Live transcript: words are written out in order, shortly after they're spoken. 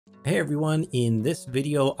Hey everyone, in this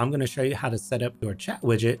video, I'm going to show you how to set up your chat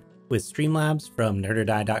widget with Streamlabs from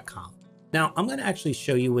nerderdie.com. Now, I'm going to actually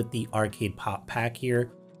show you with the arcade pop pack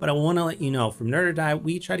here, but I want to let you know from Nerderdie,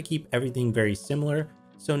 we try to keep everything very similar.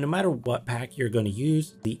 So no matter what pack you're going to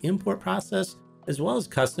use, the import process, as well as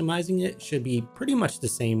customizing it, should be pretty much the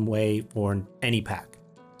same way for any pack.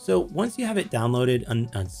 So once you have it downloaded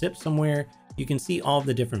and unzipped somewhere, you can see all of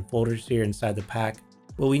the different folders here inside the pack.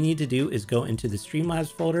 What we need to do is go into the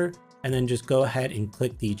Streamlabs folder and then just go ahead and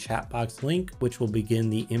click the chat box link, which will begin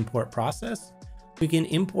the import process. We can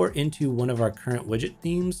import into one of our current widget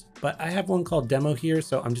themes, but I have one called demo here.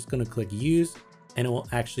 So I'm just going to click use and it will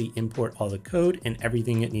actually import all the code and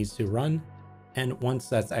everything it needs to run. And once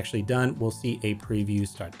that's actually done, we'll see a preview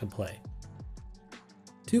start to play.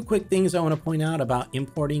 Two quick things I want to point out about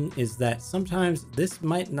importing is that sometimes this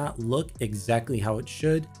might not look exactly how it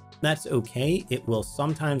should. That's okay. It will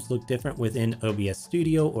sometimes look different within OBS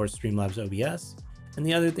Studio or Streamlabs OBS. And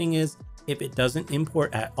the other thing is, if it doesn't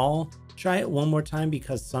import at all, try it one more time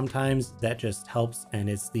because sometimes that just helps. And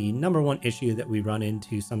it's the #1 issue that we run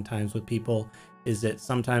into sometimes with people is that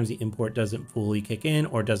sometimes the import doesn't fully kick in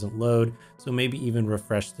or doesn't load. So maybe even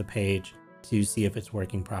refresh the page to see if it's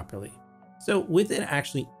working properly. So with it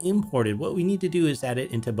actually imported, what we need to do is add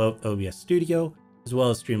it into both OBS Studio as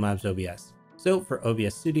well as Streamlabs OBS. So for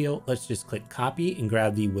OBS Studio, let's just click copy and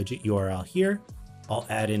grab the widget URL here. I'll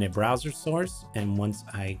add in a browser source. And once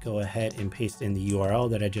I go ahead and paste in the URL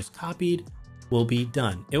that I just copied, we'll be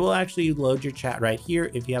done. It will actually load your chat right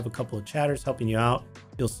here. If you have a couple of chatters helping you out,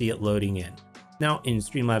 you'll see it loading in. Now in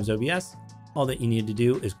Streamlabs OBS, all that you need to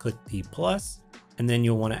do is click the plus, and then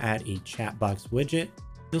you'll want to add a chat box widget.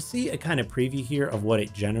 You'll see a kind of preview here of what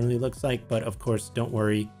it generally looks like, but of course, don't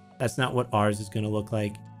worry, that's not what ours is going to look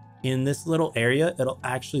like. In this little area, it'll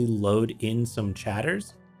actually load in some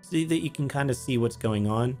chatters so that you can kind of see what's going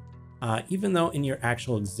on, even though in your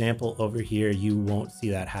actual example over here, you won't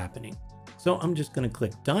see that happening. So I'm just going to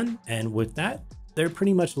click done. And with that, they're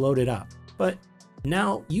pretty much loaded up. But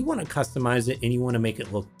now you want to customize it and you want to make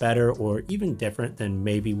it look better or even different than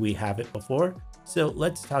maybe we have it before. So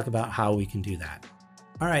let's talk about how we can do that.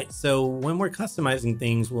 All right, so when we're customizing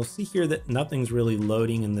things, we'll see here that nothing's really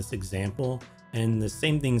loading in this example. And the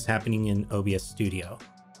same thing's happening in OBS Studio.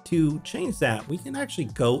 To change that, we can actually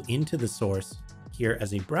go into the source here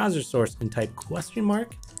as a browser source and type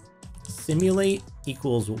simulate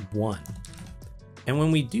equals 1. And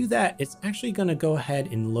when we do that, it's actually going to go ahead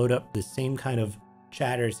and load up the same kind of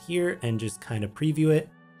chatters here and just kind of preview it.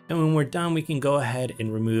 And when we're done, we can go ahead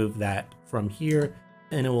and remove that from here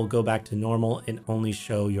and it will go back to normal and only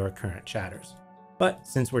show your current chatters. But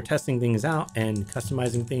since we're testing things out and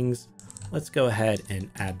customizing things, let's go ahead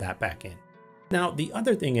and add that back in. Now, the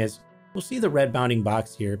other thing is we'll see the red bounding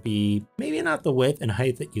box here be maybe not the width and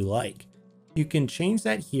height that you like. You can change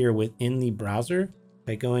that here within the browser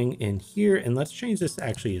by going in here, and let's change this to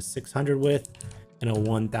actually a 600 width and a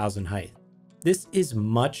 1000 height. This is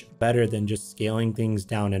much better than just scaling things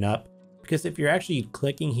down and up, because if you're actually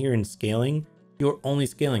clicking here and scaling, you're only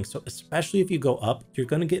scaling. So especially if you go up, you're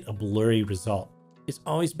going to get a blurry result. It's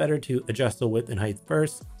always better to adjust the width and height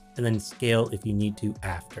first and then scale if you need to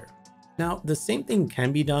after. Now, the same thing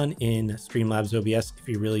can be done in Streamlabs OBS if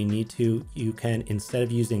you really need to. You can, instead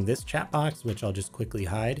of using this chat box, which I'll just quickly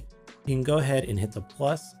hide, you can go ahead and hit the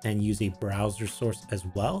plus and use a browser source as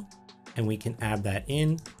well. And we can add that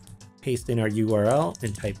in, paste in our URL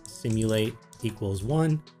and type simulate equals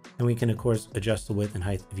 1. And we can, of course, adjust the width and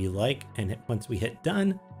height if you like. And once we hit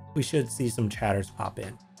done, we should see some chatters pop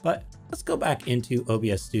in. But let's go back into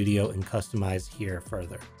OBS Studio and customize here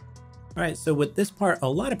further. All right, so with this part, a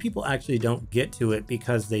lot of people actually don't get to it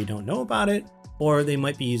because they don't know about it, or they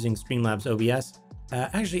might be using Streamlabs OBS.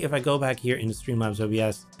 Actually, if I go back here into Streamlabs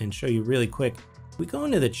OBS and show you really quick, we go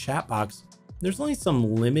into the chat box, there's only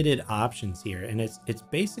some limited options here, and it's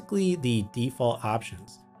basically the default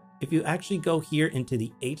options. If you actually go here into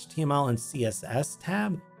the HTML and CSS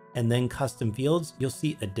tab and then custom fields, you'll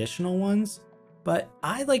see additional ones. But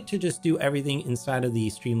I like to just do everything inside of the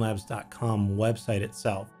streamlabs.com website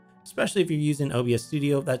itself. Especially if you're using OBS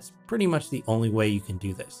Studio, that's pretty much the only way you can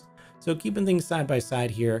do this. So keeping things side by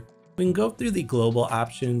side here, we can go through the global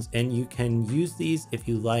options and you can use these if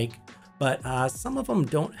you like, but some of them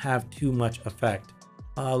don't have too much effect.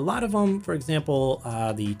 A lot of them, for example,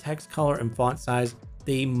 the text color and font size,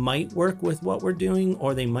 they might work with what we're doing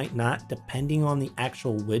or they might not, depending on the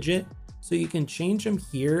actual widget. So you can change them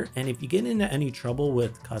here. And if you get into any trouble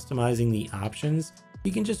with customizing the options,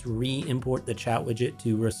 you can just re-import the chat widget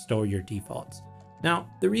to restore your defaults. Now,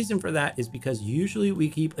 the reason for that is because usually we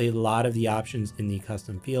keep a lot of the options in the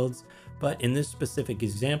custom fields, But in this specific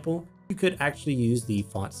example, you could actually use the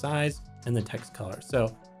font size and the text color.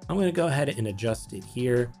 So I'm going to go ahead and adjust it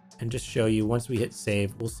here and just show you once we hit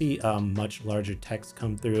save, we'll see much larger text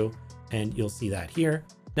come through, and you'll see that here.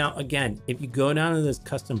 Now, again, if you go down to this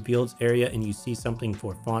custom fields area and you see something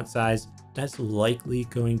for font size, that's likely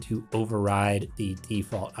going to override the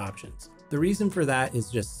default options. The reason for that is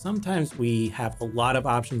just sometimes we have a lot of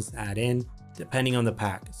options to add in depending on the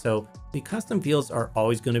pack. So the custom fields are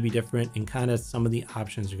always going to be different, and kind of some of the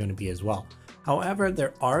options are going to be as well. However,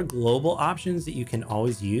 there are global options that you can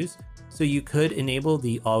always use. So you could enable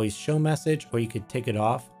the always show message, or you could take it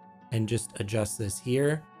off and just adjust this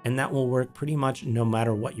here, and that will work pretty much no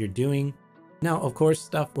matter what you're doing. Now, of course,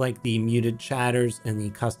 stuff like the muted chatters and the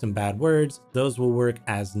custom bad words, those will work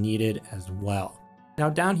as needed as well. Now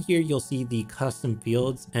down here, you'll see the custom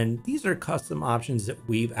fields, and these are custom options that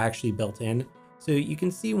we've actually built in. So you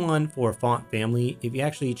can see one for font family. If you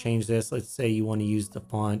actually change this, let's say you want to use the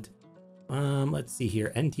font, let's see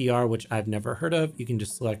here, NTR, which I've never heard of. You can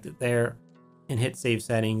just select it there and hit save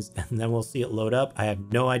settings, and then we'll see it load up. I have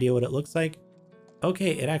no idea what it looks like.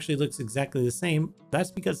 Okay, it actually looks exactly the same.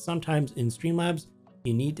 That's because sometimes in Streamlabs,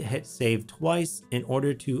 you need to hit save twice in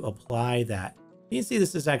order to apply that. You can see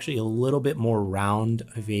this is actually a little bit more round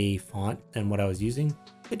of a font than what I was using.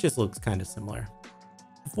 It just looks kind of similar.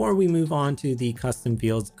 Before we move on to the custom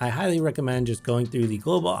fields, I highly recommend just going through the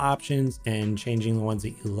global options and changing the ones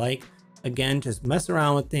that you like. Again, just mess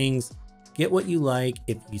around with things, get what you like.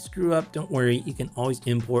 If you screw up, don't worry, you can always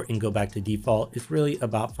import and go back to default. It's really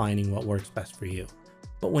about finding what works best for you.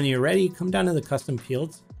 But when you're ready, come down to the custom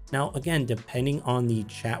fields. Now, again, depending on the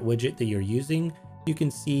chat widget that you're using, you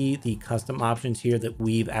can see the custom options here that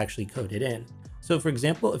we've actually coded in. So for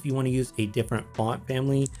example, if you want to use a different font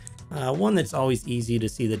family, one that's always easy to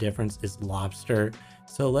see the difference is Lobster.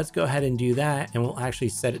 So let's go ahead and do that, and we'll actually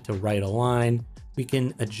set it to right align. We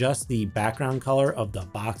can adjust the background color of the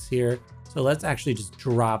box here. So let's actually just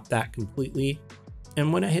drop that completely.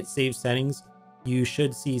 And when I hit save settings, you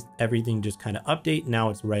should see everything just kind of update. Now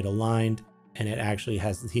it's right aligned, and it actually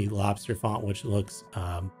has the Lobster font, which looks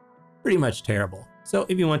pretty much terrible. So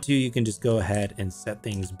if you want to, you can just go ahead and set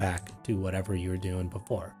things back to whatever you were doing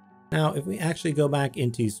before. Now, if we actually go back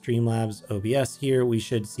into Streamlabs OBS here, we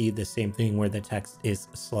should see the same thing where the text is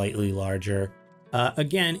slightly larger.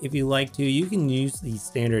 Again, if you like to, you can use the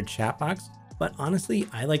standard chat box, but honestly,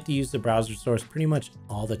 I like to use the browser source pretty much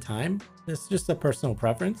all the time. It's just a personal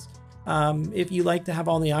preference. If you like to have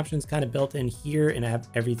all the options kind of built in here and have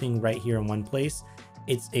everything right here in one place,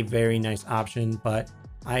 it's a very nice option, but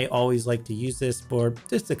I always like to use this for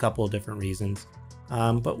just a couple of different reasons.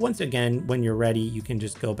 But once again, when you're ready, you can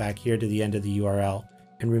just go back here to the end of the URL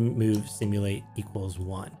and remove simulate equals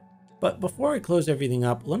 1. But before I close everything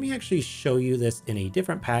up, let me actually show you this in a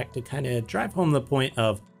different pack to kind of drive home the point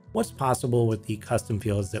of what's possible with the custom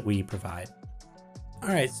fields that we provide. All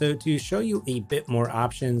right, so to show you a bit more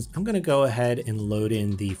options, I'm going to go ahead and load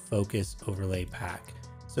in the focus overlay pack.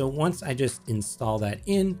 So once I just install that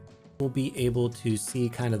in, we'll be able to see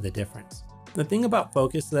kind of the difference. The thing about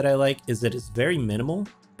focus that I like is that it's very minimal,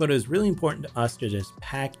 but it was really important to us to just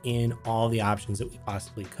pack in all the options that we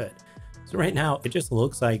possibly could. So right now, it just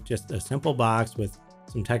looks like just a simple box with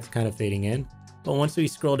some text kind of fading in. But once we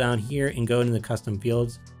scroll down here and go into the custom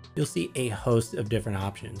fields, you'll see a host of different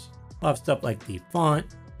options. We'll have stuff like the font,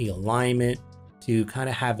 the alignment, to kind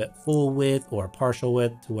of have it full width or partial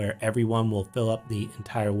width to where everyone will fill up the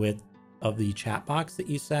entire width of the chat box that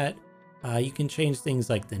you set. You can change things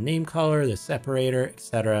like the name color, the separator,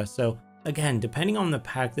 etc. So again, depending on the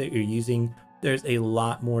pack that you're using, there's a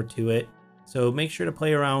lot more to it. So make sure to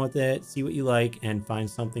play around with it, see what you like, and find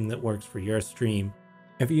something that works for your stream.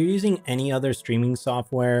 If you're using any other streaming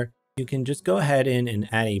software, you can just go ahead and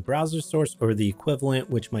add a browser source or the equivalent,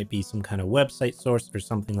 which might be some kind of website source or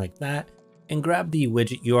something like that, and grab the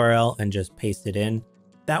widget URL and just paste it in.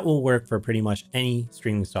 That will work for pretty much any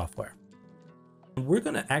streaming software. We're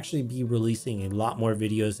going to actually be releasing a lot more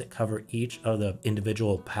videos that cover each of the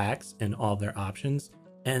individual packs and all their options,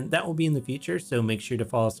 and that will be in the future. So make sure to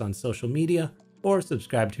follow us on social media or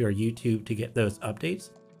subscribe to our YouTube to get those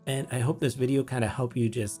updates. And I hope this video kind of helped you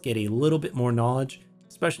just get a little bit more knowledge,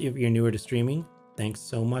 especially if you're newer to streaming. Thanks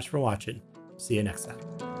so much for watching. See you next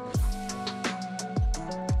time.